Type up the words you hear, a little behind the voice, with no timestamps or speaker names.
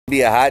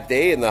Be a hot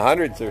day in the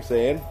hundreds, they're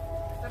saying.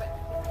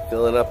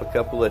 Filling up a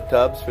couple of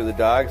tubs for the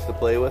dogs to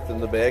play with in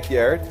the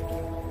backyard.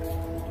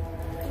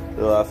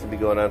 They'll also be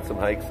going on some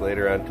hikes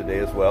later on today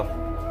as well.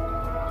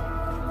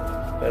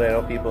 But I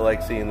know people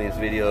like seeing these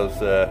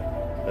videos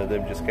of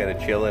them just kind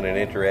of chilling and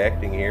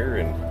interacting here,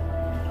 and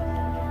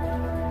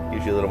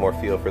gives you a little more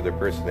feel for their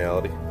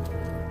personality.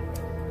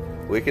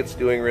 Wicked's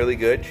doing really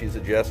good. She's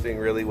adjusting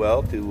really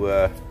well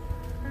to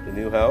the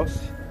new house.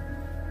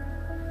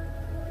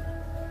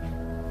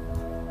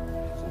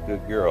 She's a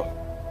good girl.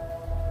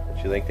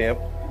 What you think, Tam?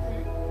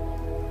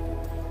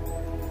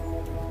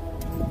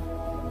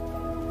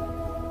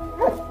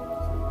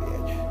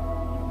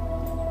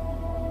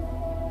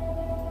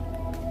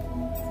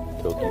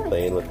 Toki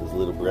playing with his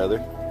little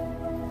brother.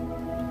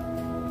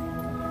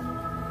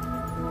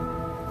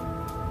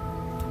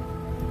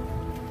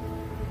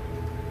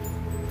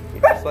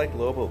 You're just like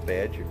Lobo,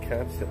 Badge. You're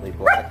constantly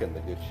blocking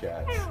the good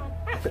shots.